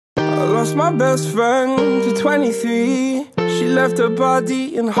I lost my best friend to 23. She left her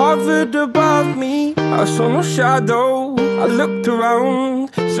body and hovered above me. I saw no shadow, I looked around,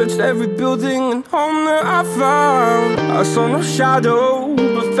 searched every building and home that I found. I saw no shadow,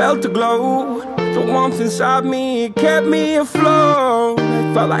 but felt a glow. The warmth inside me, it kept me afloat.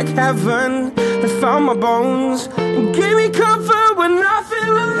 It felt like heaven had found my bones and gave me comfort when I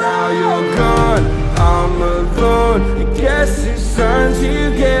feel alone. Now you're gone, I'm alone. I guess it's time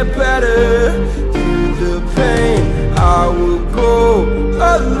to get better. Through the pain, I will go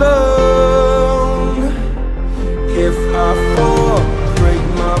alone. If I fall, break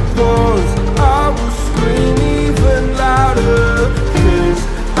my bones, I will scream even louder. 'Cause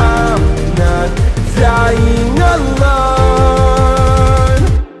I'm not dying alone.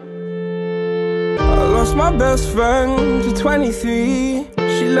 I lost my best friend to 23.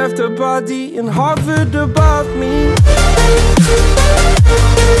 She left her body and hovered above me.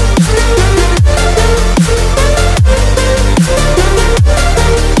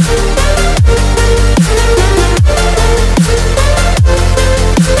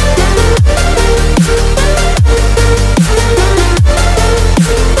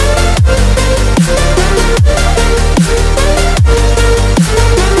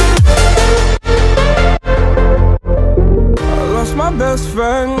 My best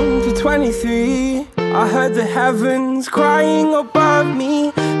friend to 23. I heard the heavens crying above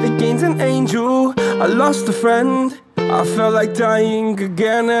me. They gained an angel, I lost a friend. I felt like dying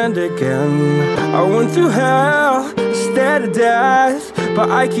again and again. I went through hell, stared at death, but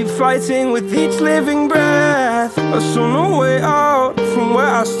I keep fighting with each living breath. I saw no way out from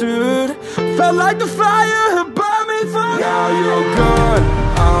where I stood. Felt like the fire had burned me through. Now you're gone,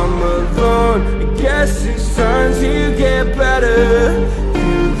 I'm alone. I guess it's time to get better.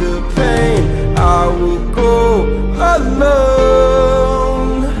 Through the pain, I will go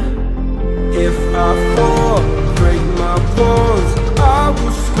alone. If I fall, break my bones, I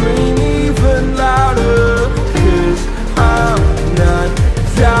will scream even louder. 'Cause I'm not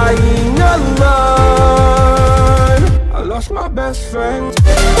dying alone. I lost my best friend. We'll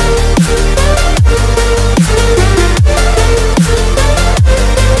be right back.